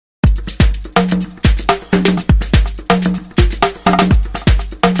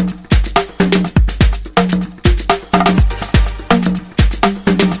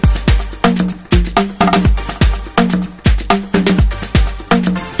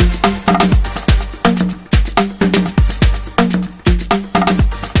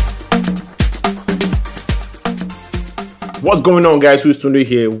What's going on, guys? Who's Tunde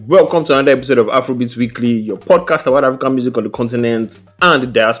here? Welcome to another episode of Afrobeats Weekly, your podcast about African music on the continent and the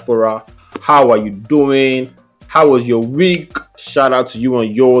diaspora. How are you doing? How was your week? Shout out to you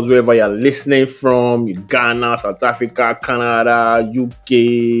and yours, wherever you're listening from. Ghana, South Africa, Canada, UK,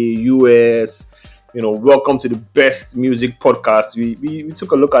 US. Welcome to the best music podcast. We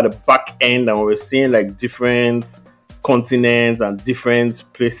took a look at the back end and we're seeing like different continents and different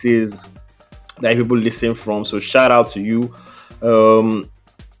places that people listen from. So shout out to you.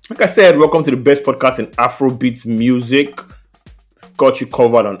 Like I said, welcome to the best podcast in Afrobeats music. Got you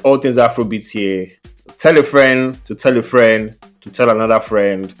covered on all things Afrobeats here. Tell a friend to tell a friend to tell another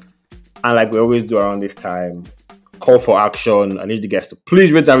friend. And like we always do around this time, call for action. I need you guys to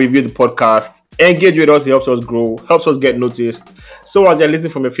please rate and review the podcast. Engage with us. It helps us grow, helps us get noticed. So as you're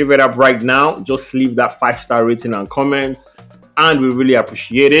listening from your favorite app right now, just leave that 5-star rating and comments. And we really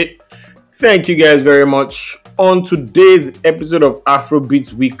appreciate it. Thank you guys very much. On today's episode of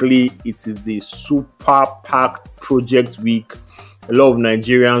Afrobeats Weekly, it is a super packed project week. A lot of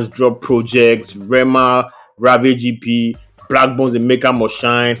Nigerians drop projects. Rema, Ravage EP, Blaqbonez, Emeka Must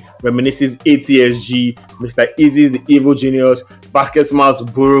Shine, Reminisces ATSG, Mr. Easy's The Evil Genius, Basketman's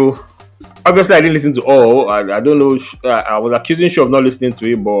Buru. Obviously, I didn't listen to all. I don't know. I was accusing Shaw of not listening to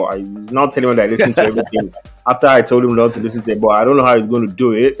it, but I was now telling him that I listened to everything after I told him not to listen to it. But I don't know how he's going to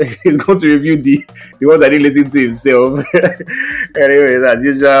do it. He's going to review the ones I didn't listen to himself. Anyways, as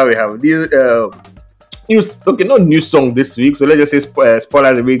usual, we have no new song this week. So let's just say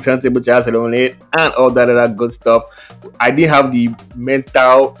spoilers a week, turntable charts on it, and all that other good stuff. I didn't have the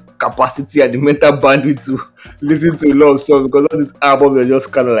mental capacity and the mental bandwidth to listen to a lot of songs because all these albums are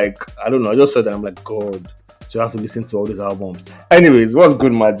just kind of like, I don't know, I just saw that I'm like, God, so I have to listen to all these albums. Anyways, what's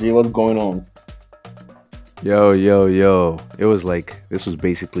good, Maji? What's going on? Yo. It was like, this was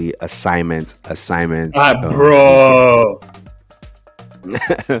basically assignment. Bro.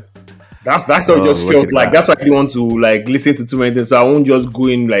 That's how it just felt like. That's why I didn't want to like listen to too many things. So I won't just go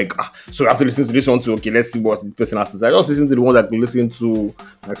in like, so I have to listen to this one too. Okay, let's see what this person has to say. I just listen to the ones I can listen to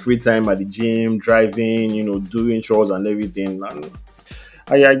my free time at the gym, driving, doing chores and everything. And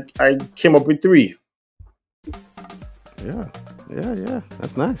I came up with 3. Yeah.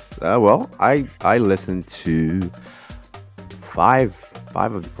 That's nice. Well, I listened to 5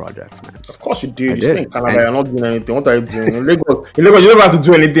 of the projects, man. Of course you do. You stay in Canada, you're not doing anything. What are you doing? In Lagos, you don't have to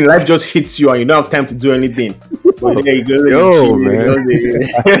do anything. Life just hits you and you don't have time to do anything. But there you go. Man.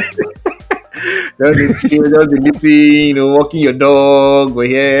 Just listen, walking your dog. But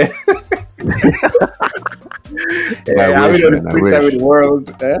yeah. Having all the free time in the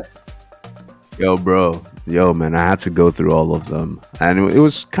world. Yo, man, I had to go through all of them. And it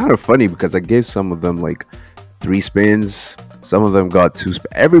was kind of funny because I gave some of them like 3 spins. Some of them got 2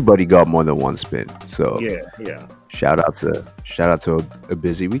 spins. Everybody got more than 1 spin. So yeah. Shout out to a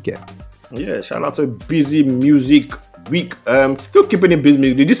busy weekend. Yeah, shout out to a busy music week. Still keeping it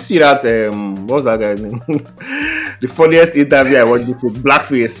busy. Did you see that? What's that guy's name? The funniest interview I watched with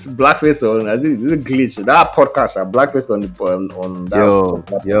Blackface on. I think it's a glitch. That podcast, Blackface on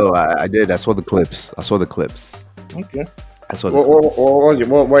that. Yo, I did. I saw the clips. Okay. I saw the clips.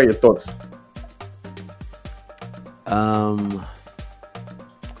 What are your thoughts?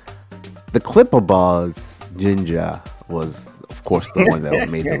 The clip about Ginger was, of course, the one that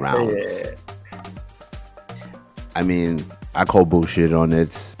made the rounds. Yeah. I mean, I call bullshit on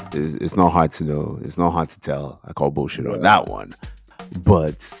it. It's not hard to know. It's not hard to tell. I call bullshit on that one.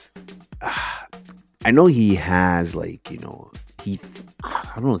 But I know he has, like, I don't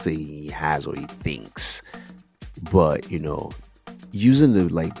want to say he has or he thinks, but, using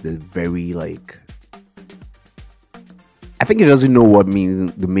the very, like, I think he doesn't know what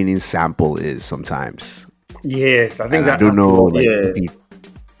the meaning sample is sometimes. Yes, I think I don't know.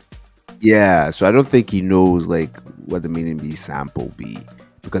 So I don't think he knows like what the meaning be sample be,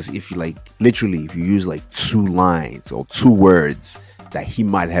 because if you if you use like 2 lines or 2 words that he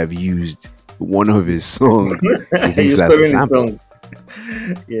might have used in one of his songs, he thinks that's a sample.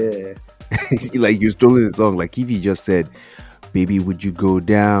 Yeah, like you stole the song. Like if he just said, "Baby, would you go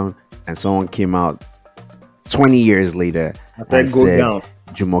down?" and someone came out 20 years later and said, down.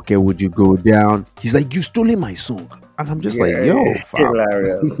 "Jumoke, would you go down?" He's like, "You stole my song." And I'm just like, yo, fam,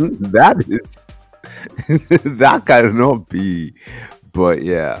 that cannot be. But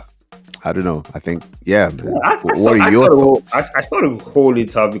yeah, I don't know. I think, what are your thoughts? I thought to hold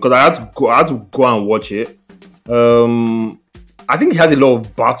it up because I had to go and watch it. I think he has a lot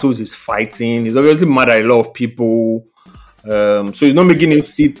of battles he's fighting. He's obviously mad at a lot of people. So he's not making him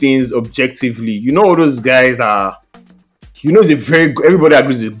see things objectively. All those guys that everybody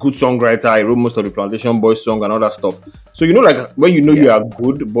agrees he's a good songwriter. He wrote most of the Plantation Boys song and all that stuff. So like when you are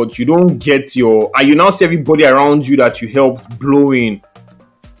good, but you don't get and you now see everybody around you that you helped blowing.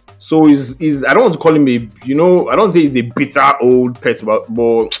 So is I don't want to call him I don't say he's a bitter old person,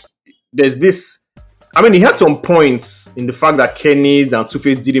 but there's this. I mean, he had some points in the fact that Kenny's and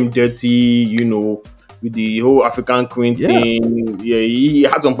Two-Face did him dirty, with the whole African Queen thing. Yeah, he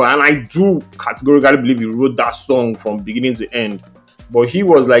had some points. And I do categorically believe he wrote that song from beginning to end. But he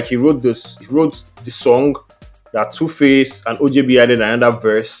was like, he wrote the song that Two-Face and OJB added another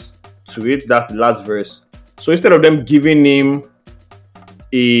verse to it. That's the last verse. So instead of them giving him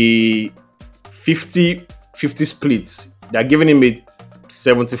a 50-50 split, they're giving him a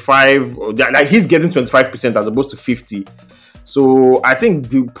 75, like he's getting 25% as opposed to 50. So I think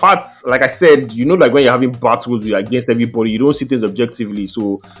the parts, like I said, like when you're having battles against everybody, you don't see things objectively.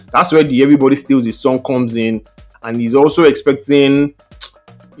 So that's where the everybody steals his song comes in, and he's also expecting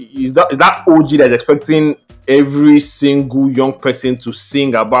is that OG that's expecting every single young person to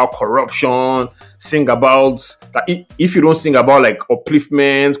sing about corruption, sing about like if you don't sing about like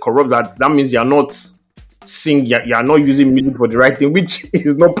upliftment, corrupt, that means you're not you're not using music for the right thing, which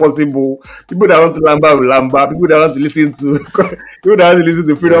is not possible. People that want to lamba will lamba. People that want to listen to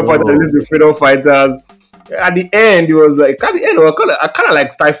freedom fighters listen to freedom fighters. At the end, it was like I kind of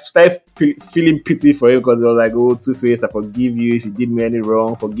like start feeling pity for him because it was like, oh, Two-Face, I forgive you if you did me any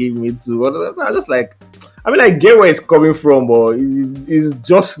wrong, forgive me too. I was just like, I mean, I get where it's coming from, but he's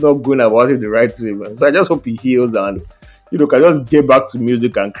just not going about it the right way, man. So I just hope he heals and can just get back to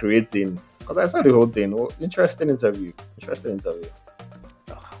music and creating. Because I saw the whole thing. Oh, interesting interview.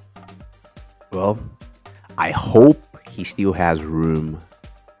 Well, I hope he still has room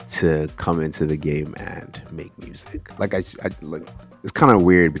to come into the game and make music. Like it's kind of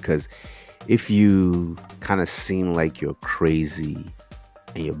weird because if you kind of seem like you're crazy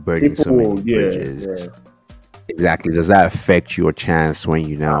and you're burning so many bridges, exactly, does that affect your chance when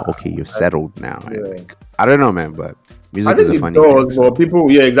you're settled now? Like, I don't know, man, but music is a funny thing. But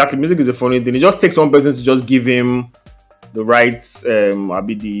people, exactly. Music is a funny thing. It just takes one person to just give him the right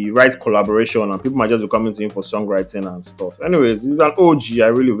collaboration, and people might just be coming to him for songwriting and stuff. Anyways, he's an OG. I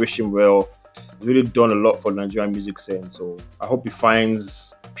really wish him well. He's really done a lot for the Nigerian music scene. So I hope he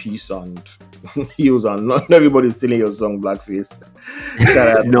finds peace and heals, and not everybody's stealing your song, Blackface.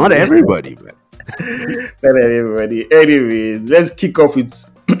 Not everybody, man. Not everybody. Anyways, let's kick off with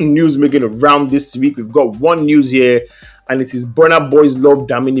news making around this week. We've got one news here, and it is Burna Boy's Love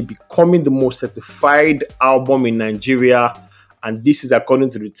Damini becoming the most certified album in Nigeria, and this is according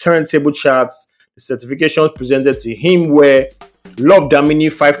to the turntable charts. The certifications presented to him were Love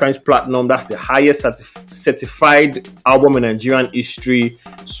Damini 5 times platinum, that's the highest certified album in Nigerian history.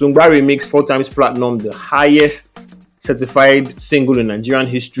 Sungba Remix 4 times platinum, the highest certified single in Nigerian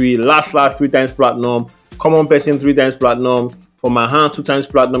history. Last 3 times platinum. Common Person 3 times platinum. For My Hand 2 times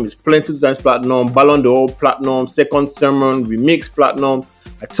platinum. Is Plenty 2 times platinum. Ballon d'Or platinum. Second Sermon Remix platinum.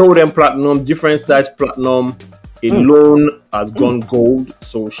 I Told Them platinum. Different Size platinum. Alone has gone gold.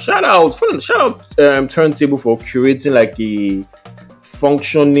 So shout out Turntable for curating like a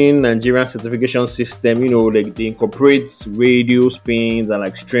functioning Nigerian certification system. Like they incorporate radio spins and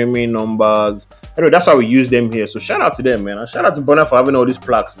like streaming numbers. Anyway, that's why we use them here. So shout out to them, man. And shout out to Burna for having all these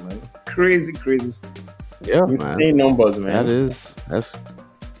plaques, man. Crazy. Yeah, insane numbers, man. That's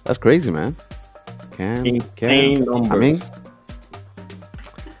crazy, man. Insane numbers. I mean,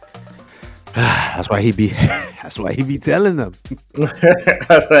 that's why he be telling them.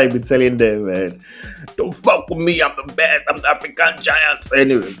 That's why he be telling them, man. Don't fuck with me. I'm the best. I'm the African giant.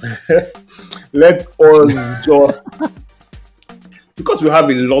 Anyways, let's all just because we have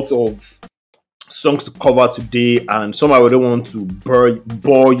a lot of songs to cover today, and somehow we don't want to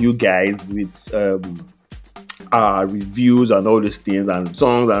bore you guys with reviews and all these things and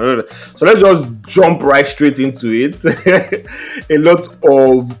songs and all that. So let's just jump right straight into it. A lot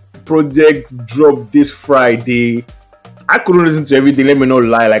of projects dropped this Friday. I couldn't listen to everything, let me not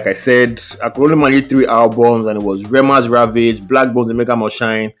lie. Like I said, I could only manage 3 albums, and it was Rema's Ravage, Blaqbonez Emeka Must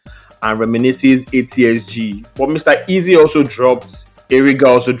Shine, and Reminisce's ATSG. But Mr. Easy also dropped, Eriga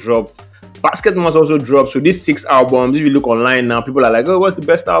also dropped, Basket Must also dropped. So these 6 albums, if you look online now, people are like, oh, what's the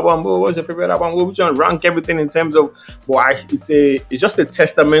best album? Oh, what's your favorite album? Oh, which one? Rank everything in terms of, it's just a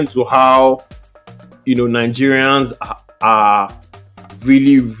testament to how, Nigerians are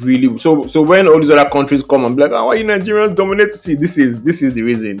really, really. So when all these other countries come and be like, why you Nigerians dominate? See, this is the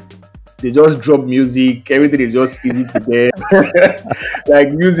reason. They just drop music. Everything is just easy to get.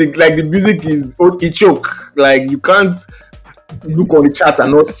 Like music, like the music is a choke. Like you can't. look on the charts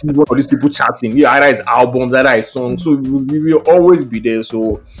and not see one of these people chatting. Yeah, either it's albums, either it's songs. So we will always be there.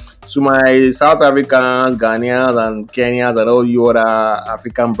 So to my South Africans, Ghanaians, and Kenyans, and all you other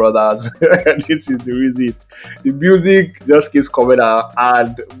African brothers, this is the reason. The music just keeps coming out,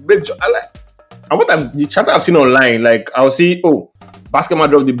 and what the chat I've seen online, like I'll see, oh, Basketball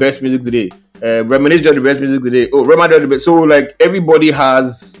dropped the best music today. Reminisce dropped the best music today. Oh, Rema dropped the best. So like everybody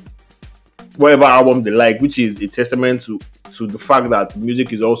has whatever album they like, which is a testament to the fact that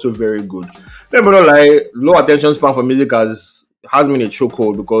music is also very good. Let me not lie, low attention span for music has been a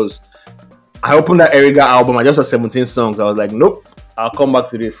chokehold because I opened that Erika album, I just saw 17 songs. I was like, nope, I'll come back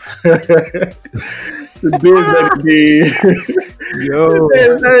to this. Today's not the day. Yo.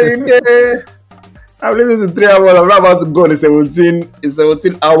 Today's not the day. I've listened to 3 albums. I'm not about to go on a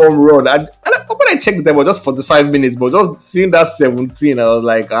 17 album run. And when I checked them, it was just 45 minutes, but just seeing that 17, I was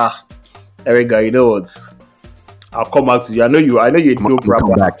like, Erika, you know what? I'll come back to you. I know you know proper.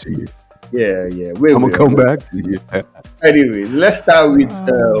 Come back to you. Yeah. I'm gonna come back to you. Anyway, let's start with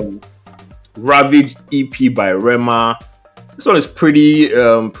Ravage EP by Rema. This one is pretty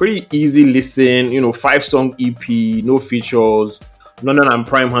easy listen. 5-song EP, no features. London and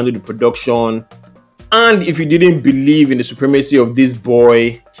Prime handled the production. And if you didn't believe in the supremacy of this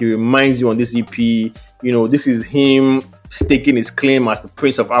boy, he reminds you on this EP. This is him staking his claim as the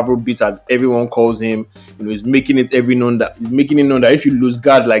Prince of Afrobeat, as everyone calls him. He's making it known that if you lose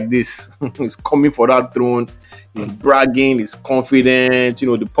guard like this, he's coming for that throne. He's bragging, he's confident.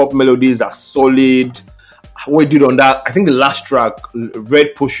 The pop melodies are solid. What he did on that, I think the last track,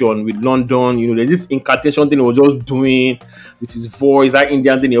 Red Potion with London, there's this incantation thing he was just doing with his voice, that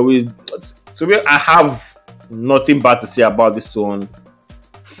Indian thing he always. So I have nothing bad to say about this song.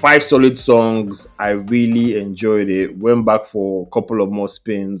 5 solid songs. I really enjoyed it. Went back for a couple of more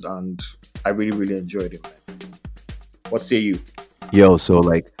spins and I really, really enjoyed it, man. What say you? Yo, so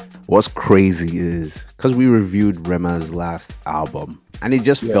like what's crazy is because we reviewed Rema's last album and it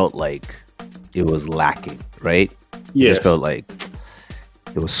just felt like it was lacking, right? Yes. It just felt like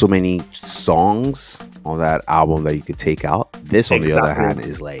there was so many songs on that album that you could take out. This, on the other hand,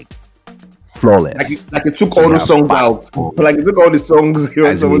 is like flawless. Like it took all the songs out. Like it took all the songs he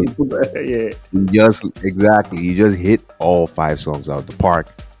was supposed to put. Yeah. You just hit all 5 songs out of the park.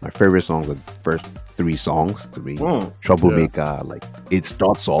 My favorite songs are the first 3 songs to me. Troublemaker, like it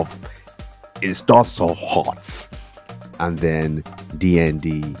starts off hot. And then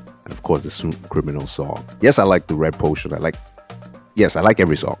DND, and of course the Criminal song. Yes, I like the Red Potion. I like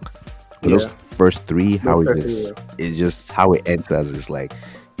every song. But those first 3, it's just how it enters is like,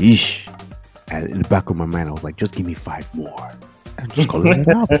 eesh. And in the back of my mind, I was like, just give me 5 more. And just call it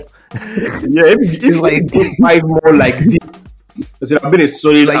out. Yeah, it's like 5 more like this. It's been a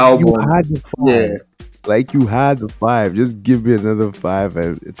solid album. You had the 5. Yeah. Like you had the 5. Just give me another 5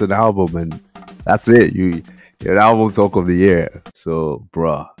 and it's an album and that's it. You're an album talk of the year. So,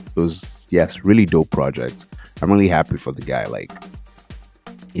 bruh, it was, really dope project. I'm really happy for the guy. Like,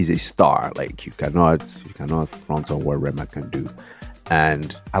 he's a star. Like, you cannot front on what Rema can do.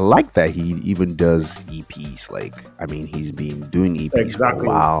 And I like that he even does EPs. Like, I mean, he's been doing EPs for a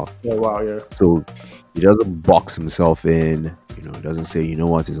while. Yeah, wow, yeah. So he doesn't box himself in. He doesn't say, you know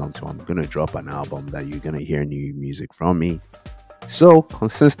what is on to. I'm gonna drop an album that you're gonna hear new music from me. So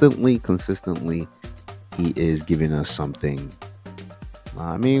consistently, he is giving us something.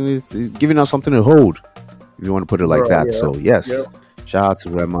 I mean, he's giving us something to hold, if you want to put it like that. Yeah. So yes, shout out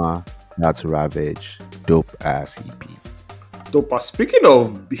to Rema, shout out to Ravage, dope ass EP. Dope. Speaking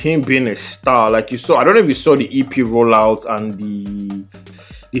of him being a star, like you saw, I don't know if you saw the EP rollout and the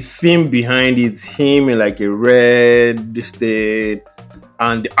theme behind it, him in like a red state,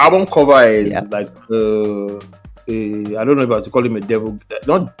 and the album cover is like I don't know if I have to call him a devil.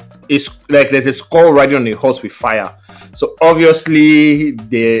 It's like there's a skull riding on a horse with fire. So obviously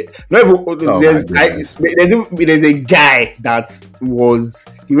there's a guy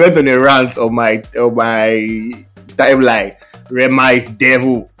he went on a rant on my timeline. Rema is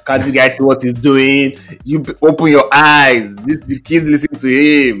devil. Can't you guys see what he's doing? You open your eyes. The kids listen to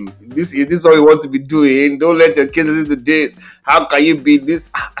him. This is what you want to be doing. Don't let your kids listen to this. How can you be this?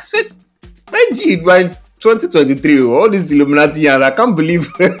 I said, G, by 2023, all this Illuminati, and I can't believe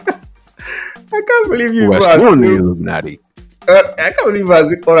you. We're still in the Illuminati. I can't believe I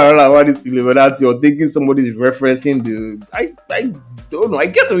see all around about this Illuminati or thinking somebody's referencing the. I don't know. I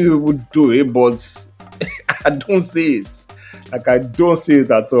guess some people would do it, but I don't see it. Like, I don't see it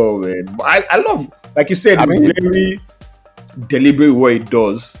at all, man. But I love, like you said, it's very deliberate what it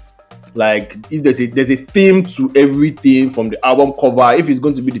does. Like, if there's a theme to everything from the album cover. If it's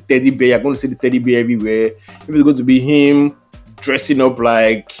going to be the teddy bear, you're going to see the teddy bear everywhere. If it's going to be him dressing up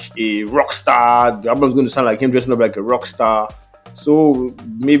like a rock star. The album's going to sound like him dressing up like a rock star. So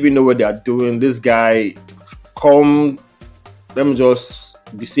maybe know what they are doing. This guy, let me just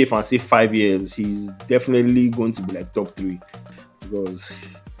be safe and say 5 years. He's definitely going to be like top 3 because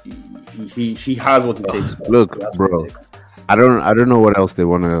he has what it takes. Look, bro, I don't know what else they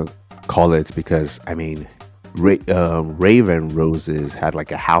want to call it because I mean, Rave and Roses had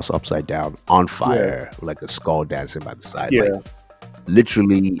like a house upside down on fire, like a skull dancing by the side. Yeah. Like,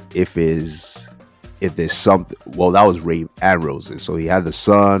 literally, if there's something, well, that was Rave and Roses. So he had the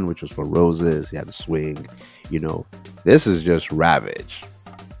sun, which was for Roses. He had the swing. This is just Ravage,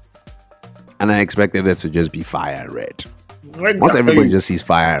 and I expected it to just be fire and red. Exactly. Once everybody just sees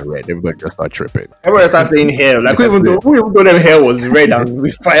fire and red, everybody just start tripping. Everybody starts saying hair. Like who even told them hair was red and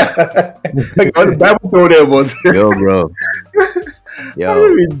with fire? Like the Bible told them, but yo, bro,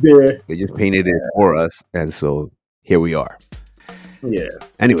 they just painted it for us, and so here we are. Yeah.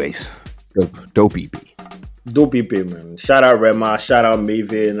 Anyways, dope EP. Dope EP, man. Shout out Rema. Shout out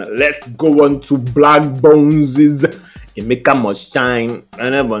Maven. Let's go on to Blaqbonez's Emeka Must Shine.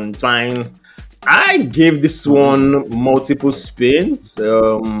 And everyone trying. I gave this one multiple spins.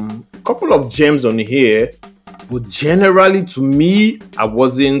 Couple of gems on here, but generally to me, I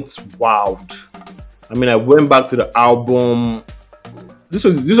wasn't wowed. I mean, I went back to the album. This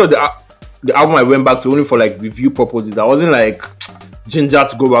was the album I went back to only for like review purposes. I wasn't like ginger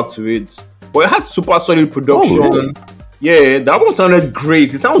to go back to it, but it had super solid production. Oh, really? Yeah, the album sounded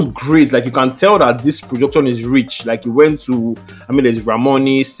great. It sounds great. Like you can tell that this production is rich. Like you went to, there's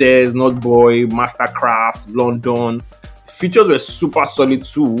Ramoni, Says, Notboy, Mastercraft, London. The features were super solid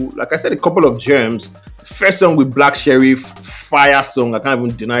too. Like I said, a couple of gems. First song with Black Sheriff, fire song. I can't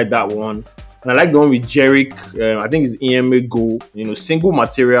even deny that one. And I like the one with Jerick. I think it's EMA Go. Single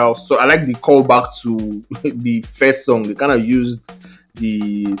material. So I like the callback to the first song. They kind of used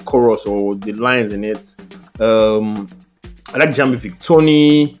the chorus or the lines in it. I like Jamie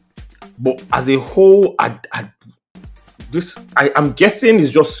Victoni, but as a whole, I'm guessing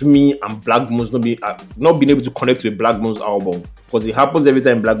it's just me and Blaqbonez not being able to connect to a Blaqbonez album because it happens every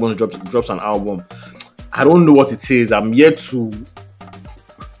time Blaqbonez drops an album. I don't know what it is. I'm yet to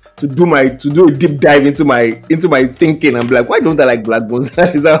do a deep dive into my thinking. I'm like, why don't I like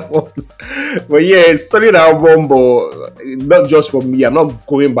Blaqbonez albums? But yeah, it's a solid album, but not just for me. I'm not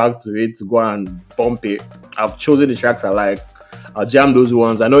going back to it to go and bump it. I've chosen the tracks I like. I'll jam those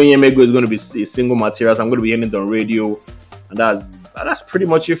ones. I know EMA Go is going to be a single material, so I'm going to be hearing it on radio, and that's pretty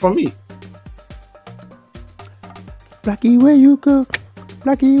much it for me. Blackie, where you go?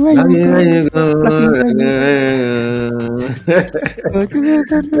 Blackie, where you go? When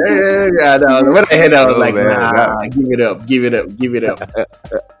I heard that, I was like, nah, give it up.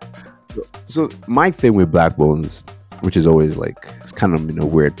 So my thing with Blaqbonez, which is always like, it's kind of in a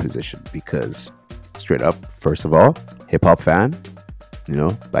weird position because straight up, first of all, hip hop fan,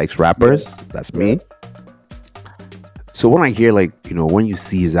 likes rappers. That's me. So when I hear when you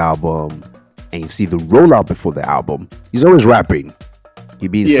see his album and you see the rollout before the album, he's always rapping.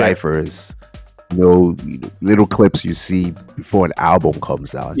 He'd be in ciphers, little clips you see before an album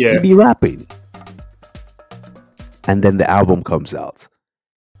comes out. Yeah. He'd be rapping. And then the album comes out.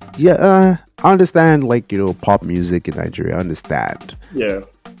 Yeah, I understand, pop music in Nigeria. I understand. Yeah.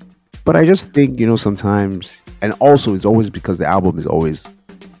 But I just think, sometimes, and also it's always because the album is always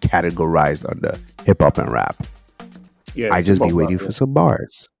categorized under hip hop and rap. Yeah, I just be waiting for some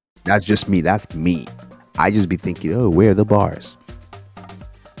bars. That's just me. That's me. I just be thinking, oh, where are the bars?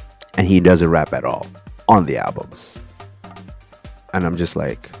 And he doesn't rap at all on the albums. And I'm just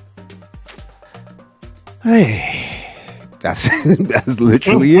like, hey, that's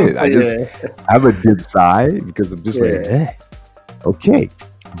literally it. I just have a dip sigh because I'm just like, hey, okay.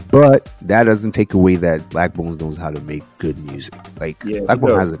 But that doesn't take away that Blaqbonez knows how to make good music.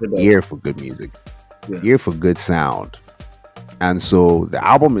 Blaqbonez has an ear for good music, ear for good sound. And so the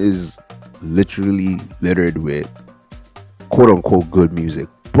album is literally littered with quote unquote good music,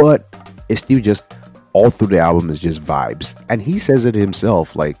 but it's still just all through the album is just vibes. And he says it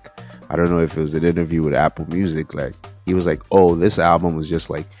himself. I don't know if it was an interview with Apple Music. He was like, oh, this album was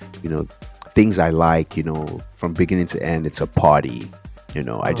just things I like, from beginning to end, it's a party.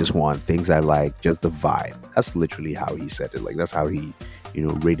 I just want things I like, just the vibe. That's literally how he said it. That's how he,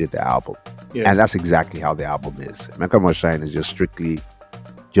 rated the album. Yeah. And that's exactly how the album is. Emeka Must Shine is just strictly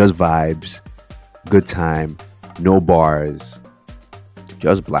just vibes, good time, no bars,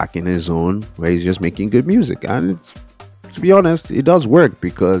 just Black in his zone where he's just making good music. And to be honest, it does work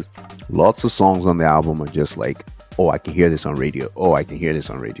because lots of songs on the album are just oh, I can hear this on radio. Oh, I can hear this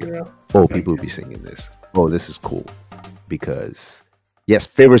on radio. Yeah. Oh, people will be singing this. Oh, this is cool. because yes,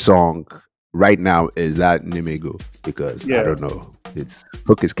 favorite song right now is that Nimego because I Yeah, don't know, its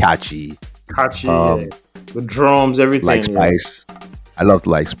hook is catchy. catchy. Yeah. Um, The drums, like everything. Yeah, Spice, I loved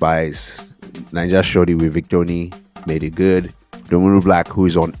like Spice. Ninja Shorty with Victoni made it good. Domino Black,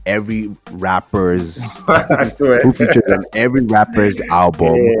 who's on every rapper's, I swear. who features on every rapper's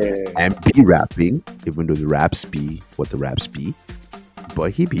album Yeah, and be rapping, even though the raps be what the raps be.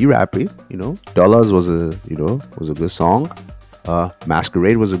 But he be rapping, you know. Dollars was a good song.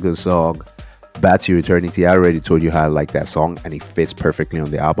 Masquerade was a good song. Bad to Eternity, I already told you how I like that song, and it fits perfectly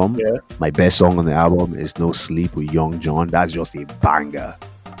on the album. yeah, My best song on the album is No Sleep with Young John. That's just a banger.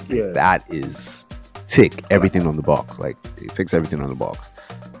 yeah. That is tick everything on the box. Like it ticks everything on the box.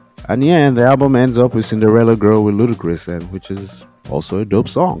 And yeah, and the album ends up with Cinderella Girl with Ludacris, and which is also a dope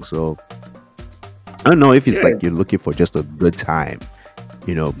song. So I don't know if it's Yeah. like you're looking for just a good time,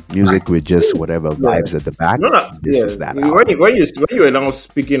 music with just whatever vibes at the back. No, no, This yeah. is that When album. you were now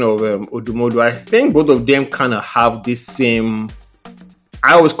speaking of Odumodu, I think both of them kind of have this same.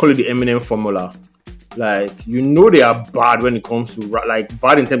 I always call it the Eminem formula. Like they are bad when it comes to like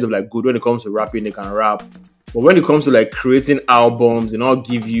bad in terms of like good when it comes to rapping, they can rap. But when it comes to like creating albums, I'll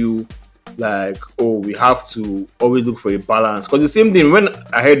give you like, oh, we have to always look for a balance. Because the same thing when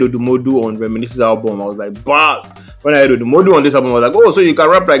I heard Odumodu on Reminisce's album, I was like, bars. When I heard Odumodu on this album, I was like, oh, so you can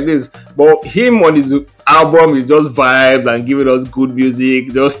rap like this. But him on his album is just vibes and giving us good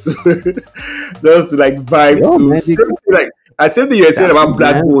music, just to just to like vibe Yo, to. man, Same thing, like I said that you were saying that's about it,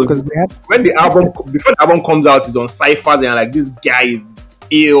 man, Blaqbonez. because they had When the album before the album comes out, it's on ciphers and like this guy is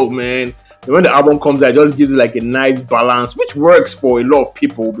ill, man. And when the album comes out, it just gives you like a nice balance, which works for a lot of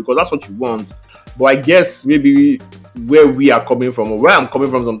people because that's what you want. But I guess maybe where we are coming from or where I'm coming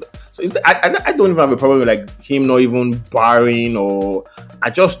from, so I don't even have a problem with like him not even barring, or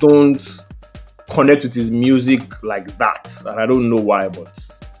I just don't connect with his music like that, and I don't know why, but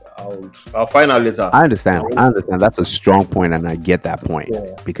I'll find out later. I understand. That's a strong point, and I get that point Yeah.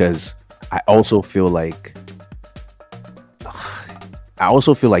 because I also feel like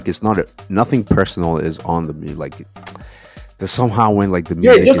it's nothing personal is on the music. Like there's somehow when like the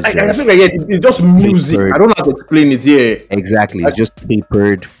Yeah, music I think it's just music. papered. I don't know how to explain it. Yeah, Exactly, it's just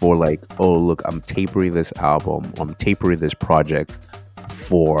tapered for like, oh look, I'm tapering this album, I'm tapering this project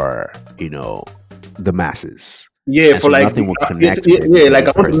for the masses. yeah, And for so like nothing will yeah, connect yeah, with yeah, me like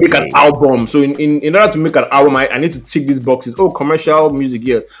I want per to make an se. album. So in order to make an album, I need to tick these boxes. Oh, commercial music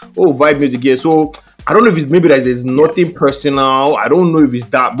here. Oh, vibe music here. So I don't know if it's maybe like there's nothing personal. I don't know if it's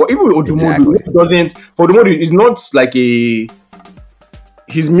that. But even with Odumodu, Exactly. it doesn't. For Odumodu, it's not like a.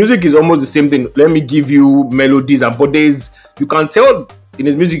 His music is almost the same thing. Let me give you melodies, and but you can tell in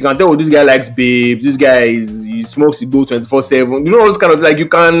his music, you can tell, oh, this guy likes babes. This guy he smokes cigarettes 24/7. You know, all those kind of like you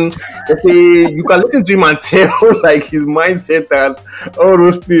can listen to him and tell like his mindset and all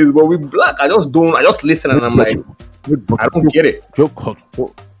those things. But with Black, I just listen and I'm like, I don't get it.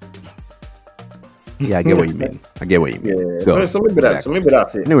 Yeah, I get what you mean. Yeah, So, so maybe that. So maybe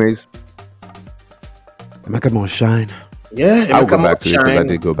that's it. anyways, Emeka must shine. Yeah, I'll go Emeka back to it because I Shine.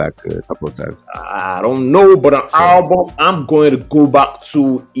 did go back to it a couple of times. I don't know, but an album I'm going to go back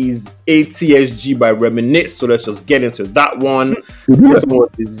to is ATSG by Reminisce. So let's just get into that one. This one was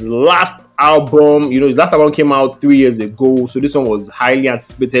his last album. His last album came out 3 years ago. So this one was highly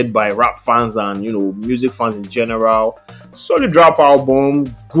anticipated by rap fans and music fans in general. Solid rap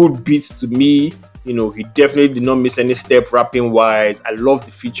album, good beats to me. He definitely did not miss any step rapping wise. I love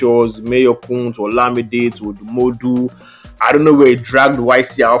the features, Mayor Kun to Olamide to Odumodu. I don't know where he dragged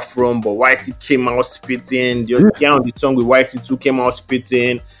YC out from, but YC came out spitting. The guy on the song with YC2 came out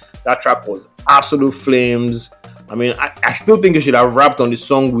spitting. That track was absolute flames. I mean, I still think he should have rapped on the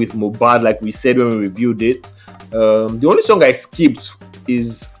song with Mohbad, like we said when we reviewed it. The only song I skipped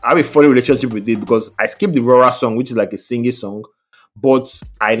is, I have a funny relationship with it because I skipped the Rora song, which is like a singing song. But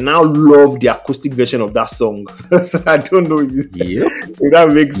I now love the acoustic version of that song. So I don't know if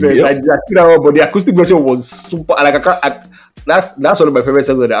that makes sense. Yep. I think that one, but the acoustic version was super. Like that's one of my favorite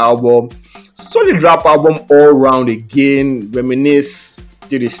songs of the album. Solid rap album all round again. Reminisce,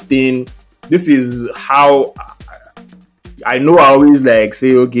 did his thing. This is how I know. I always like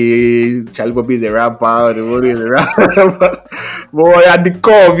say, okay, Charlie Poppy is a rapper, the world is a rapper, but at the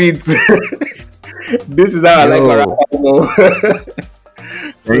core of it. This is how I like my rap album.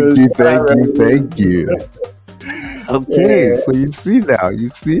 Thank you. Okay, so you see,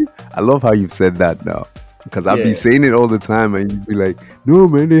 I love how you said that now, because I'll be saying it all the time, and you'd be like, "No,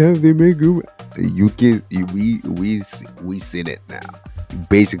 man, they make good." We said it now. You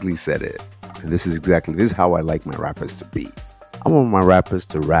basically said it, and this is how I like my rappers to be. I want my rappers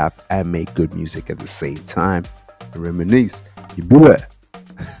to rap and make good music at the same time. reminisce. You do it.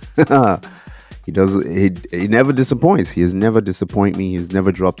 He does. He never disappoints. He has never disappointed me. He's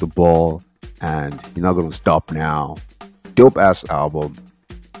never dropped the ball, and he's not gonna stop now. Dope ass album.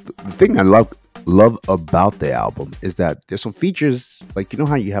 The thing I love about the album is that there's some features, like, you know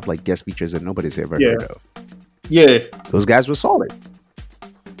how you have like guest features that nobody's ever heard of. Yeah, those guys were solid.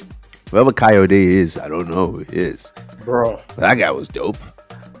 Whoever Coyote is, I don't know who he is, bro. But that guy was dope.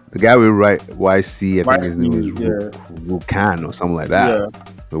 The guy with YC, I think his name is Rukan or something like that. Yeah.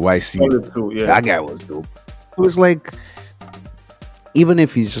 The YC, that guy was dope. It was like, even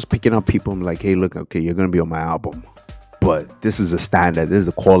if he's just picking up people, I'm like, hey, look, okay, you're gonna be on my album, but this is the standard. This is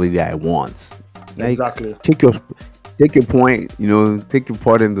the quality that I want. Like, exactly. Take your point. Take your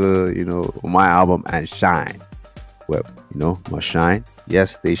part in the my album and shine. Well, must shine.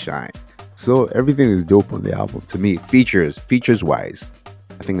 Yes, they shine. So everything is dope on the album to me. Features wise,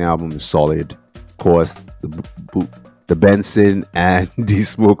 I think the album is solid. Of course, the Benson and D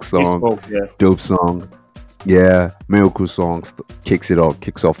Smoke song, dope song. Yeah, Miracle song kicks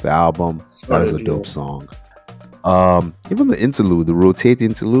off the album. That is a dope song. Even the interlude, the Rotate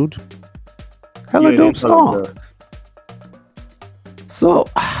interlude, hella dope song. So,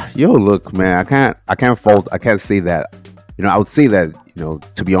 look, man, I can't say that. I would say that,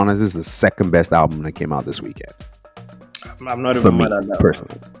 to be honest, this is the second best album that came out this weekend. I'm not even mad at that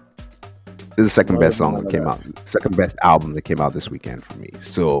personally. This is the second best song that came out. Second best album that came out this weekend for me.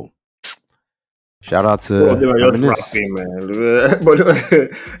 So, shout out to they were just rapping, man. But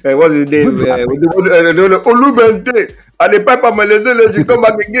what's his name? Olubente and the Pepper Melody, she come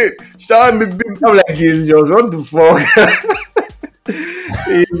back again. Shout me, I'm like, Jesus, what the fuck?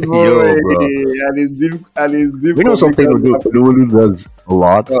 Yo, bro. And it's deep. We know something Lulu does a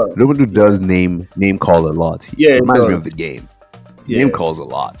lot. Lulu does name call a lot. Yeah, it reminds me of the game. Name calls a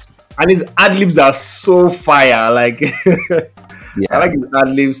lot. And his ad libs are so fire. Like, I like his ad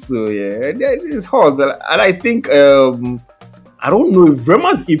libs. So it's hot. And I think I don't know if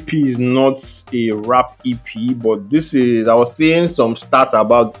Rema's EP is not a rap EP, but this is. I was seeing some stats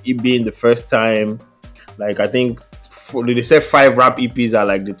about it being the first time. Like, I think they said 5 rap EPs are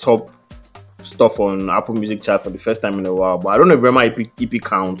like the top stuff on Apple Music chart for the first time in a while. But I don't know if Rema EP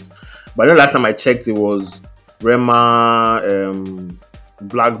counts. But I know last time I checked, it was Rema,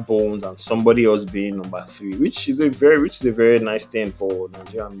 Blaqbonez, and somebody else being number 3, which is a very nice thing for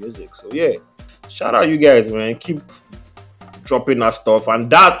Nigerian music. So yeah, shout out you guys, man. Keep dropping that stuff. And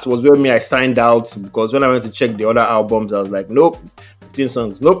that was where I signed out, because when I went to check the other albums, I was like, nope. 15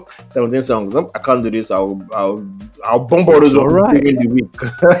 songs, nope. 17 songs, nope. I can't do this. I'll bump all those up in the week.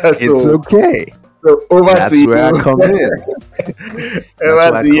 So, it's okay. So over That's to you. where I come in.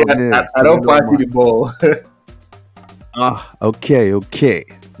 Over to you. I don't pass you the ball. Okay.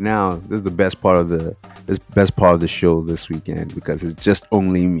 Now this is the best part of the show this weekend, because it's just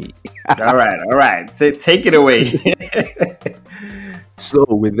only me. All right. Take it away. So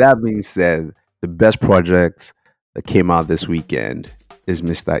with that being said, the best project that came out this weekend is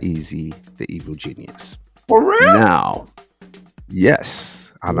Mr. Easy, the Evil Genius. For real? Now,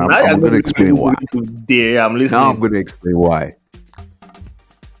 yes. And I'm going to explain why. I'm listening. Now I'm going to explain why.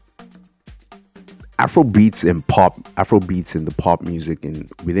 Afrobeats in the pop music and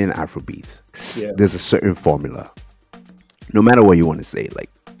within Afrobeats, there's a certain formula. No matter what you want to say,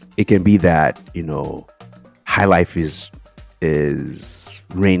 like, it can be that, High Life is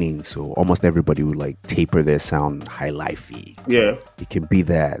raining, so almost everybody would like taper their sound high lifey. Yeah. It can be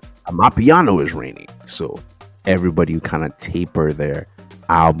that Amapiano is raining, so everybody would kind of taper their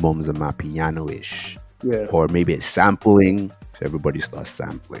albums Amapiano-ish. Yeah. Or maybe it's sampling, so everybody starts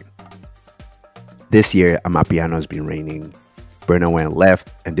sampling. This year, Amapiano has been raining. Burna went left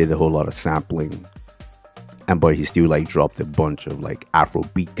and did a whole lot of sampling, but he still like dropped a bunch of like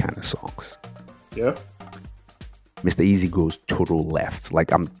Afrobeat kind of songs. Yeah. Mr. Easy goes total left.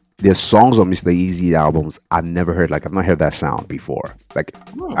 Like, there's songs on Mr. Easy albums I've never heard. Like, I've not heard that sound before. Like,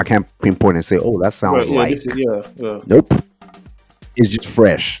 I can't pinpoint and say, oh, that sounds Nope. It's just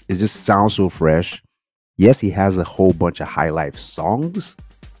fresh. It just sounds so fresh. Yes, he has a whole bunch of high life songs,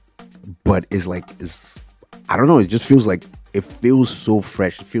 but I don't know. It just feels like it feels so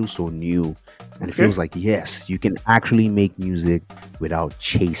fresh. It feels so new. And it feels like, yes, you can actually make music without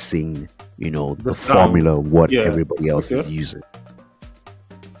chasing, the formula of what everybody else is using.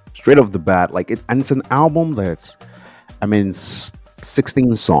 Straight off the bat, and it's an album that's,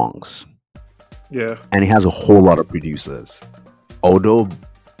 16 songs. Yeah. And it has a whole lot of producers. Although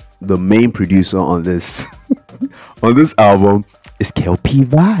the main producer on this on this album is KLP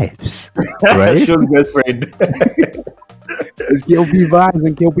Vibes, right? Show's best friend. It's KLP Vibes,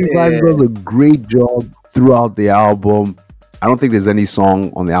 and KLP Vibes does a great job throughout the album. I don't think there's any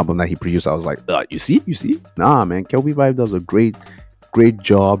song on the album that he produced I was like, you see? Nah, man, KLP Vibe does a great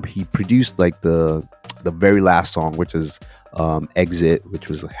job. He produced like the very last song, which is Exit, which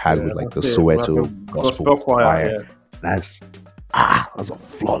was had with like the Soweto gospel choir. Yeah. That's a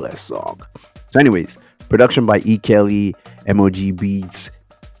flawless song. So anyways, production by E. Kelly, MOG Beats,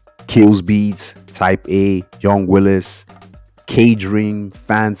 Kills Beats, Type A, Young Willis, Cage Ring,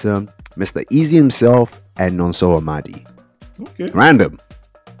 Phantom, Mr. Easy himself, and Nonso Amadi. Okay. Random.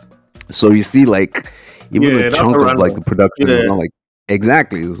 So you see, like, even the chunk of like the production is not like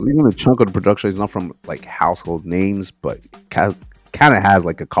exactly. Even the chunk of the production is not from like household names, but kind of has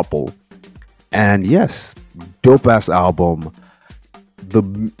like a couple. And yes, dope ass album. I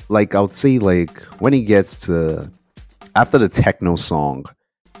would say, like, when he gets to after the techno song,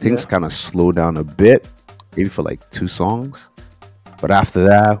 things kind of slow down a bit, maybe for like 2 songs. But after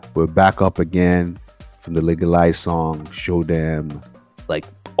that, we're back up again from the Legalize song, Show Them, like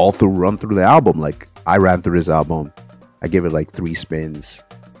run through the album. Like, I ran through this album. I gave it like 3 spins.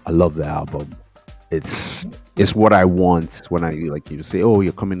 I love the album. It's what I want when I like you to say, oh,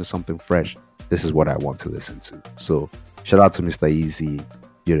 you're coming to something fresh. This is what I want to listen to. So shout out to Mr. Easy.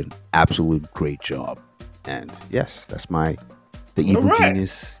 You did an absolute great job. And yes, that's the Evil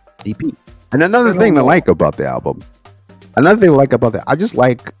Genius EP. And another thing I like about the album, I just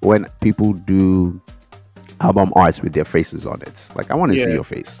like when people do album arts with their faces on it. Like, I want to see your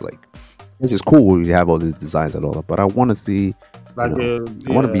face. Like, it's just cool you have all these designs and all that, but I want to see, I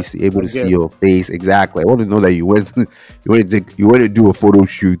want to be able to see your face. Exactly. I want to know that you went to do a photo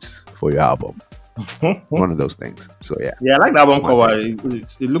shoot for your album. One of those things. So yeah, I like the album cover.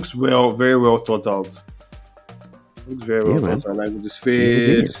 It looks very well thought out. It looks very well thought out. Like, with his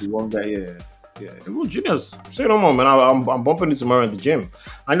face, one guy. Evil Genius. Say no more, man. I'm bumping this tomorrow in the gym,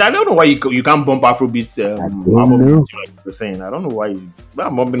 and I don't know why you can't bump Afrobeats album like you're saying. I don't know why but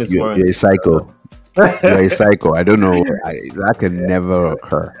I'm bumping this tomorrow. You're a psycho. You're a psycho. I don't know. That can never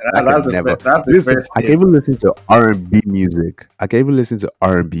occur. That's the first I can even listen to R&B music. I can even listen to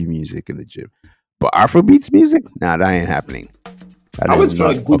R&B music in the gym. But Afrobeats music? Nah, that ain't happening. I always feel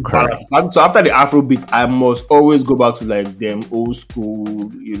like good balance. So after the Afrobeats, I must always go back to like them old school,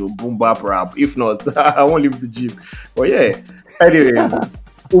 boom bap rap. If not, I won't leave the gym. But yeah. Anyways,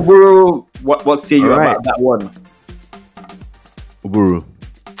 Uburu, what say you about that one? Uburu.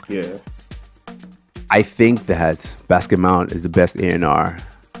 Yeah. I think that Basket Mount is the best A&R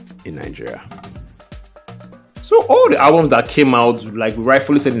in Nigeria. So all the albums that came out, like we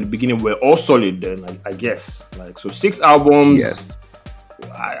rightfully said in the beginning, were all solid then, I guess. Like, so 6 albums. Yes.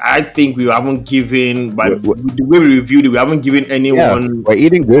 I think we haven't given, by the way we reviewed it, we haven't given anyone. We're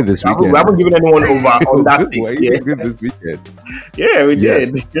eating good this weekend. We haven't given anyone over on that 6. We're eating good this weekend. Yeah, we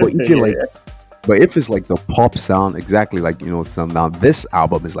did. But if it's like the pop sound, exactly like, so now this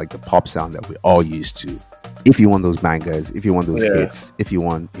album is like the pop sound that we're all used to. If you want those bangers, if you want those hits, if you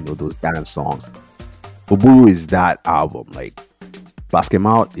want, those dance songs, Uburu is that album. Like, Basket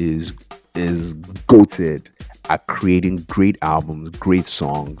Mount is goated at creating great albums, great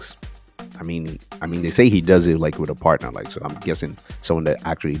songs. I mean, they say he does it like with a partner, like, so I'm guessing someone that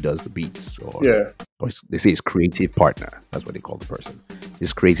actually does the beats, or they say his creative partner. That's what they call the person.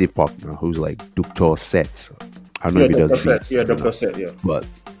 His creative partner, who's like Dr. Set. I don't know if he does the beats. Yeah, Dr. Set. Yeah, but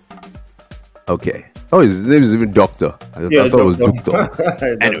okay. Oh, his name is even Doctor. I thought it was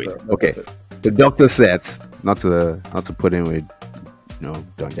Doctor. Anyway, okay. The Dr. Set, not to put in with Don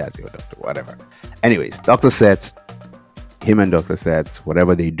Jazzy or Doctor, whatever. Anyways, Dr. Set, him and Dr. Set,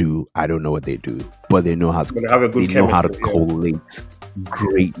 whatever they do, I don't know what they do, but they know how to collate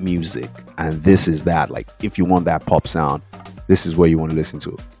great music, and this is that. Like, if you want that pop sound, this is what you want to listen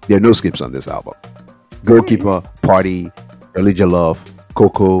to. There are no skips on this album. Girl Keeper, Party, Religion Love,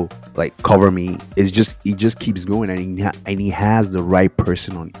 Coco, like Cover Me. He just keeps going, and he has the right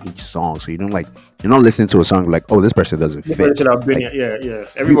person on each song. So you're not listening to a song like, oh, this person doesn't fit.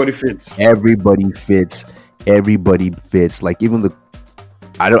 Everybody fits. Everybody fits. Like, even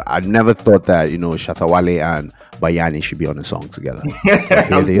I never thought that Shatawale and Bayani should be on a song together.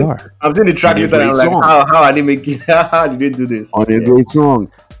 Here they are. I'm seeing the track list and I'm like, how are they making? How did they do this? On a great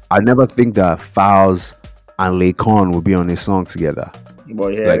song. I never think that Fowles and Laycon would be on a song together.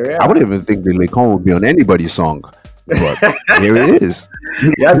 But I wouldn't even think that Laycon would be on anybody's song. But here it is.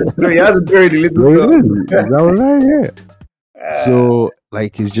 He has a very little song. Is that right here? So,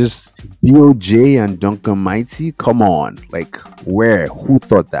 like, it's just BOJ and Duncan Mighty. Come on, like, who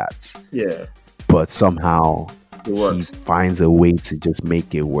thought that? Yeah. But somehow he finds a way to just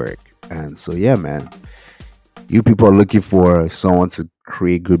make it work. And so, yeah, man, you people are looking for someone to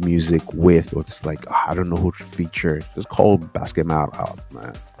create good music with, or it's like, I don't know who to feature, just call Basketball out,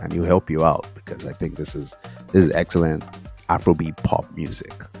 man, and he'll help you out, because I think this is excellent Afrobeat pop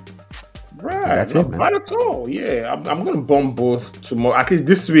music. Right, that's it, man. Not at all. Yeah, I'm gonna bump both tomorrow. At least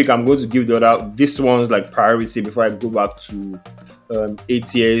this week, I'm going to give this one's like priority before I go back to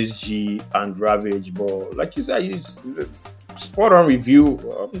ATSG and Ravage. But like you said, it's spot on review.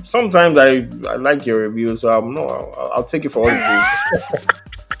 Sometimes I like your review, so I'll take it for what it is.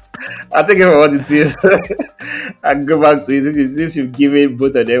 I'll take it for what it is. I go back to it. Since you've given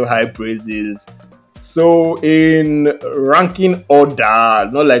both of them high praises. So in ranking order,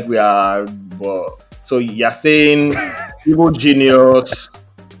 not like we are, but so you're saying Evil Genius,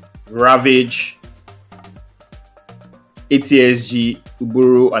 Ravage, ATSG,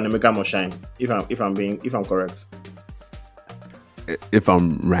 Uburu, and Emeka must shine. If I'm correct. If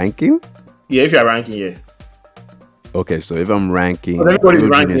I'm ranking? Yeah, if you're ranking, yeah. Okay, so if I'm ranking, everybody's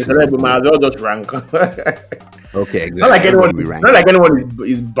ranking, so we might as well just rank. Okay, exactly. Not like anyone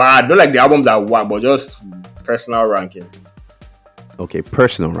is bad. Not like the albums are whack, but just personal ranking. Okay,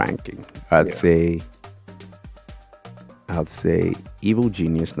 personal ranking. I'd say Evil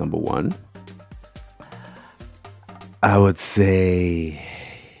Genius number 1. I would say,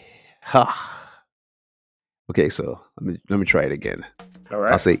 okay, so let me try it again. All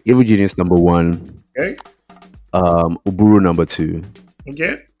right. I'll say Evil Genius number 1. Okay. Uburu number 2.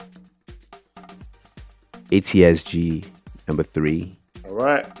 Okay. ATSG number 3. All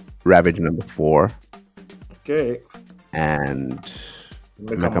right. Ravage number 4. Okay. And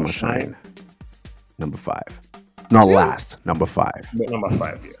Emeka must shine number 5. Not last, number 5. But number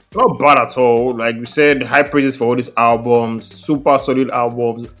 5, yeah. Not bad at all. Like we said, high praises for all these albums. Super solid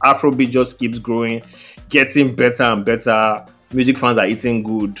albums. Afrobeat just keeps growing, getting better and better. Music fans are eating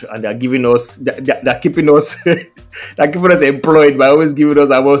good, and they're giving us, they're keeping us, they're keeping us employed by always giving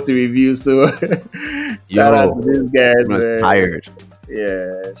us albums to review. So, shout out to these guys. I'm tired.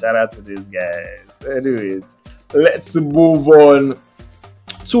 Yeah, shout out to these guys. Anyways, let's move on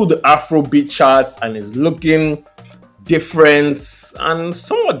to the Afrobeat charts, and it's looking different and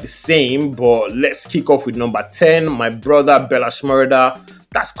somewhat the same. But let's kick off with number 10. My brother Bella Shmurda.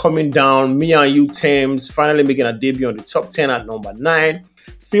 That's coming down. Me and You Thames finally making a debut on the top 10 at number 9.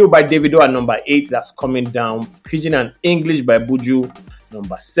 Feel by Davido at number 8. That's coming down. Pidgin and English by Buju.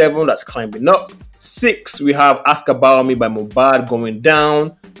 Number 7. That's climbing up. 6. We have Ask About Me by Mohbad going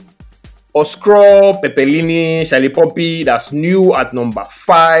down. Oskro, Pepelini, Charlie Poppy. That's new at number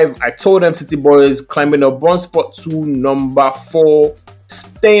 5. I Told Them City Boys climbing up 1 spot to number 4.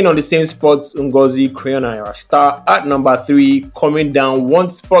 Staying on the same spot, Ngozi, Crayon and Rasta at number 3. Coming down 1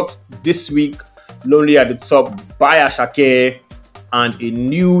 spot this week, Lonely at the Top by Ashake. And a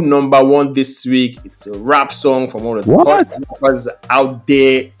new number 1 this week. It's a rap song from one of the hottest rappers out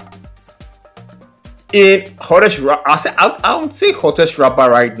there. I would say hottest rapper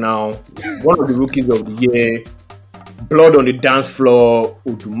right now. One of the rookies of the year. Blood on the Dance Floor,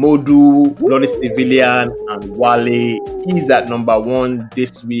 Odumodu, Bloody Civilian, and Wale. He's at number 1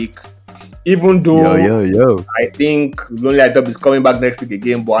 this week. Even though I think Lonely at the Top is coming back next week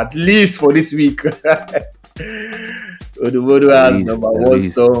again, but at least for this week, Odumodu has number 1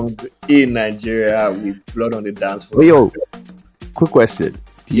 song in Nigeria with Blood on the Dance Floor. Yo, quick question.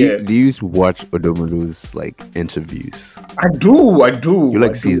 Do you watch Odumodu's interviews? I do.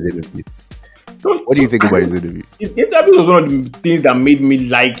 You see his interviews? What do you think about his interview? His interview was one of the things that made me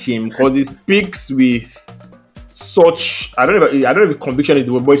like him, because he speaks with such, I don't know if conviction is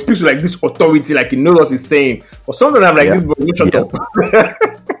the word, but he speaks with this authority, he knows what he's saying. But sometimes I'm this boy, just shut up. I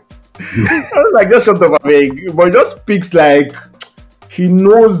was just shut up, but he just speaks like he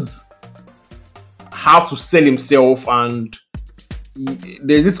knows how to sell himself, and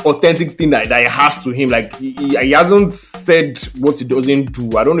there's this authentic thing that he has to him. He hasn't said what he doesn't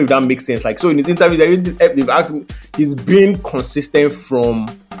do. I don't know if that makes sense. So in his interviews, they've asked him, he's been consistent from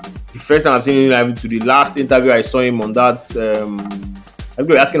the first time I've seen him live to the last interview I saw him on that. I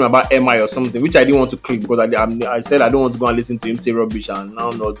was asking him about MI or something, which I didn't want to click because I said I don't want to go and listen to him say rubbish, and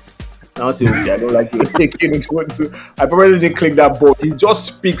now say okay, I don't like it. So I probably didn't click that, but he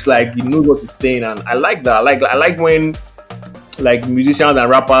just speaks like he knows what he's saying, and I like that. I like when musicians and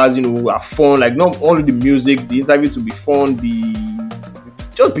rappers, are fun. Not only the music, the interview to be fun, be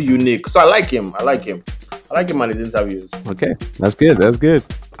unique. So I like him and his interviews. Okay, that's good.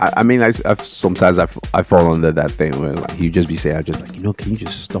 I sometimes I fall under that thing where he just be saying, can you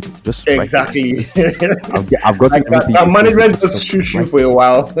just stop? Just exactly. I've got to. Our management just shoot for a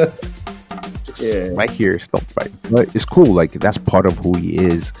while. Right here, stop. Right, but it's cool. That's part of who he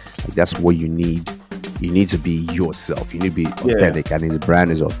is. That's what you need. you need to be yourself. You need to be authentic, and his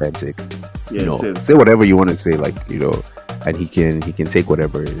brand is authentic. Yeah, say whatever you want to say, like, and he can take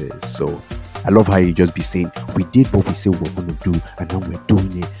whatever it is. So I love how you just be saying, we did what we said we were going to do, and now we're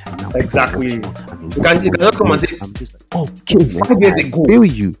doing it. And now exactly. You can just come and say, I'm just like, okay, 5 years ago. I feel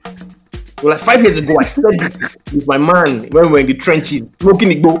you. Well, like 5 years ago, I said this with my man when we were in the trenches,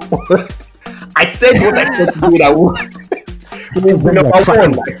 smoking it. I said what I said to do that would. Number one, I told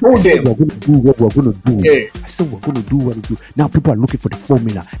them we're going to do what we're going to do. Yeah. I said we're going to do what we do. Now people are looking for the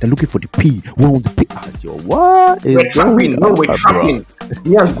formula. They're looking for the P. We want the P. Yo, what? We're trapping. No, we're trapping.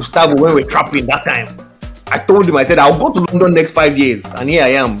 Me and Gustavo, when we're trapping that time, I told him, I said, I'll go to London next 5 years. And here I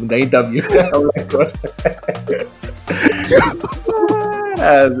am in the interview. Oh my God.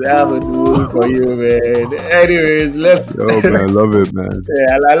 That's a do for you, man. Anyways, let's. Yo, man, I love it, man.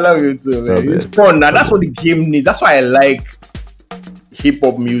 Yeah, I love you too, man. It's fun. Now, that's what the game needs. That's why I like hip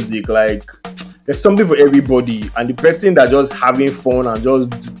hop music. Like, there's something for everybody, and the person that just having fun and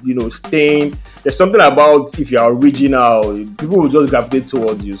just staying. There's something about if you're original, people will just gravitate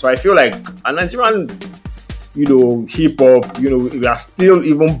towards you. So I feel like a Nigerian, hip hop, we are still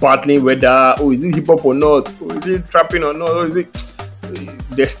even battling whether is it hip hop or not, or is it trapping or not, or is it.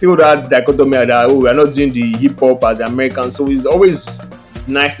 There's still that dichotomy that we are not doing the hip hop as the Americans. So it's always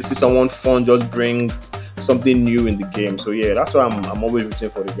nice to see someone fun just bring something new in the game. So yeah, that's why I'm always rooting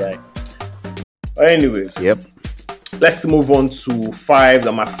for the guy. But anyways, yep. Let's move on to 5.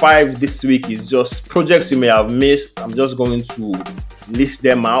 And my 5 this week is just projects you may have missed. I'm just going to list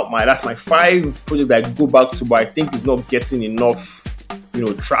them out. That's my 5 projects that I go back to, but I think it's not getting enough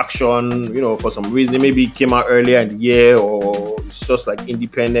traction, for some reason. Maybe it came out earlier in the year, or it's just like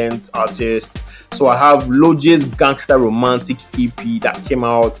independent artist. So I have Loje's Gangster Romantic EP that came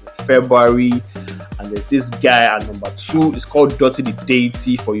out in February, and there's this guy at number 2. It's called Dirty the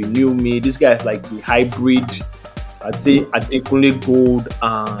Deity, For You Knew Me. This guy is like a hybrid, I'd say Adekunle Gold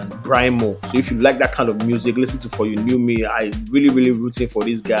and Brimo. So if you like that kind of music, listen to For You Knew Me. I really rooting for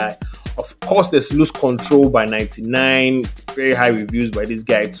this guy. Of course, there's Lose Control by 99. Very high reviews by this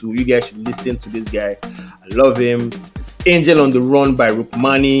guy too. You guys should listen to this guy. I love him. It's Angel on the Run by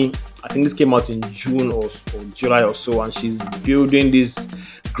Rukmani. I think this came out in June or July or so, and she's building this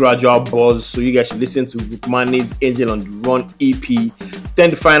gradual buzz. So you guys should listen to Rukmani's Angel on the Run EP. Then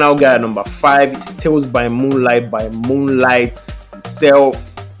the final guy at number 5 is Tales by Moonlight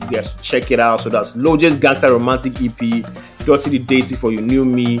himself. You guys should check it out. So that's Loje's Gangster Romantic EP, Dirty the Deity, For You Knew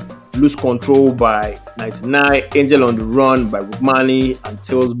Me, Lose Control by 99, Angel on the Run by Rukmani, and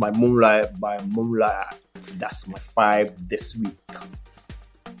Tales by Moonlight. That's my 5 this week.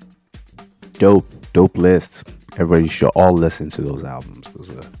 Dope list. Everybody should all listen to those albums. Those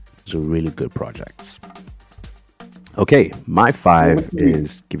are really good projects. Okay, my 5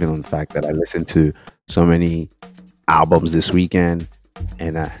 is given on the fact that I listened to so many albums this weekend,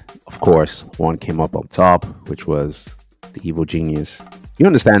 and of course one came up on top, which was The Evil Genius. You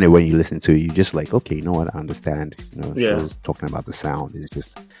understand it when you listen to it. You just like, okay, you know what, I understand. Shows talking about the sound.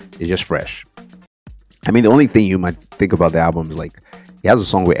 It's just fresh. I mean, the only thing you might think about the album is like, he has a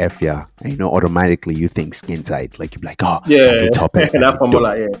song with Efia, and automatically you think Skin Tight. Like, you're like, oh, yeah, top it. That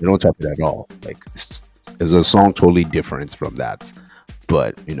formula, yeah. You don't top it at all. Like, it's a song totally different from that.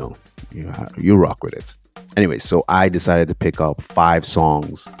 But, you rock with it. Anyway, so I decided to pick up 5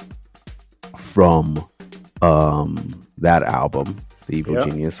 songs from that album, The Evil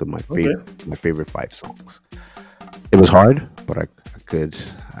Genius, of my favorite 5 songs. It was hard, but I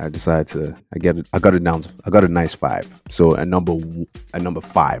decided to. I got it down. I got a nice 5. So at number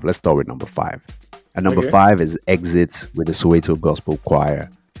 5, let's start with number 5. At number 5 is Exit with the Soweto Gospel Choir.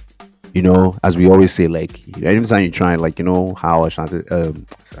 As we always say, like, anytime you try, like, how Ashake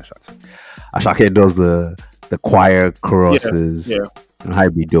does the choir choruses, how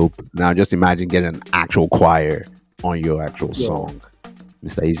it'd be dope. Now just imagine getting an actual choir on your actual song.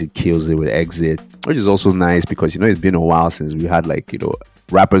 Mr. Easy kills it with Exit, which is also nice because it's been a while since we had, like,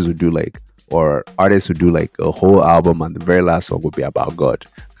 rappers who do, like, or artists who do, like, a whole album and the very last song would be about God.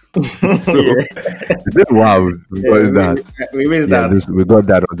 So it's been a while. We got that. We missed that. We got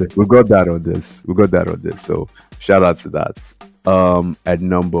that on this. So shout out to that. At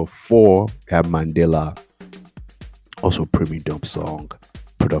number 4, we have Mandela. Also pretty dope song.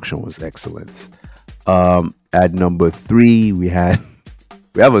 Production was excellent. At number 3, we have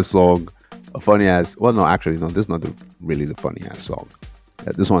a song, a funny ass. Well, no, actually, no. This is not really the funny ass song.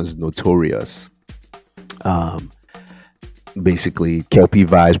 This one is Notorious. Basically, Kelpie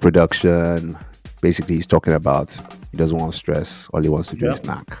Vibes production. Basically, he's talking about he doesn't want to stress. All he wants to do is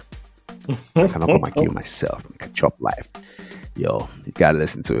snack. I cannot put my kill myself. Like a chop life. Yo, you gotta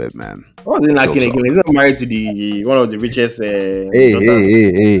listen to it, man. What is he knocking Dope again? song. He's not married to the one of the richest Hey,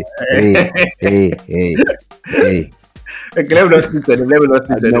 daughters. hey. Okay, let me not sleep to them. Let me not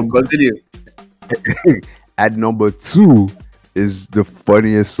sleep At to them. number, Continue. at number 2 is the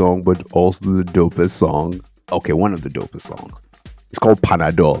funniest song, but also the dopest song. Okay, one of the dopest songs. It's called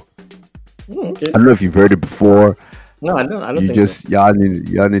Panadol. Okay. I don't know if you've heard it before. No, I don't. I don't You think just so. y'all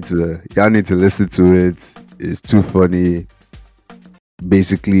need to listen to it. It's too funny.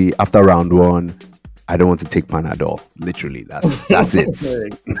 Basically, after round 1, I don't want to take Panadol. Literally, that's it.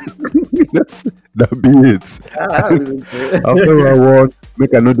 That be it. After round 1,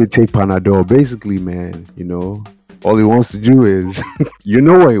 make I know they take Panadol. Basically, man, all he wants to do is,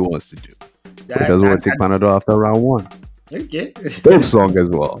 what he wants to do. But he doesn't want to take Panadol after round 1. Okay. Dope song as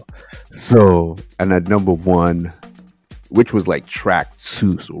well. So, and at number 1, which was like track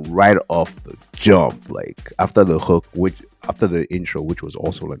 2, so right off the jump, like after the hook, after the intro, which was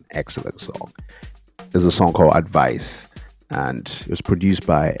also an excellent song, there's a song called Advice, and it was produced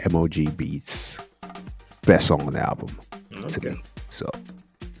by MOG Beats. Best song on the album to me. So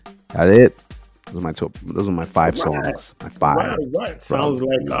that's it. Those are my 5 songs. My 5. Right. Sounds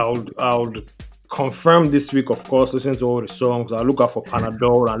like I would confirm this week, of course, listen to all the songs. I'll look out for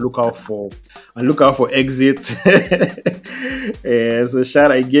Panadol and look out for Exit. Yeah, so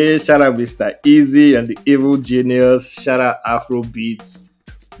shout out Mr. Easy and the Evil Genius. Shout out Afrobeats.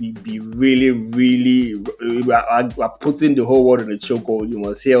 We be really, we're putting the whole world in the chokehold. You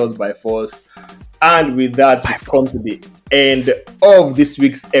must hear us by force. And with that, we've come to the end of this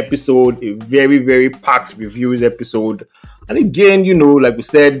week's episode. A very, very packed reviews episode. And again, like we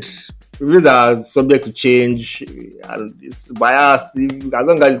said, reviews are subject to change, and it's biased as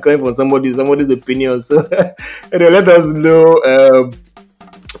long as it's coming from somebody's opinion. So let us know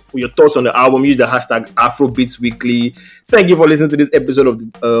your thoughts on the album. Use the hashtag AfroBeatsWeekly. Thank you for listening to this episode of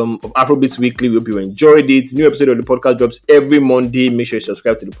Afrobeats Weekly. We hope you enjoyed it. New episode of the podcast drops every Monday. Make sure you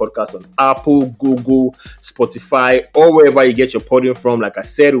subscribe to the podcast on Apple, Google, Spotify, or wherever you get your podium from. Like I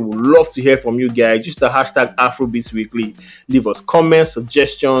said, we would love to hear from you guys. Use the hashtag Afrobeats Weekly. Leave us comments,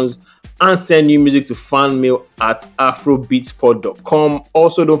 suggestions, and send new music to fanmail at afrobeatspod.com.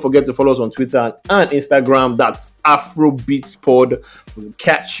 Also, don't forget to follow us on Twitter and Instagram. That's AfroBeatsPod. We'll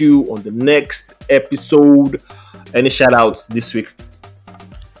catch you on the next episode. Any shout outs this week?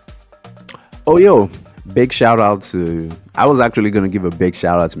 Oh, yo, big shout out to... I was actually going to give a big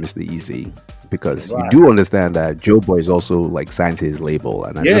shout out to Mr. Easy, because you do understand that Joe Boy is also like signed to his label.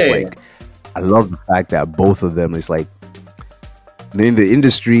 And I love the fact that both of them is like, they're in the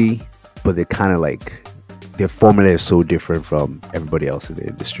industry, but they're kind of like, their formula is so different from everybody else in the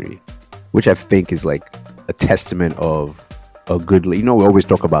industry, which I think is like a testament of a good, we always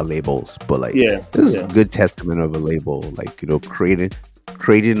talk about labels, but like, this is a good testament of a label, like,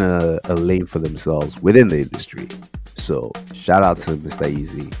 creating a lane for themselves within the industry. So shout out to Mr.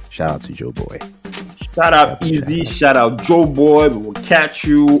 Easy, shout out to Joe Boy. Shout out Easy, shout out Joe Boy. We will catch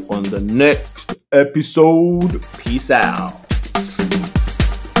you on the next episode. Peace out.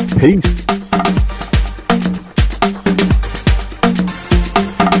 Peace.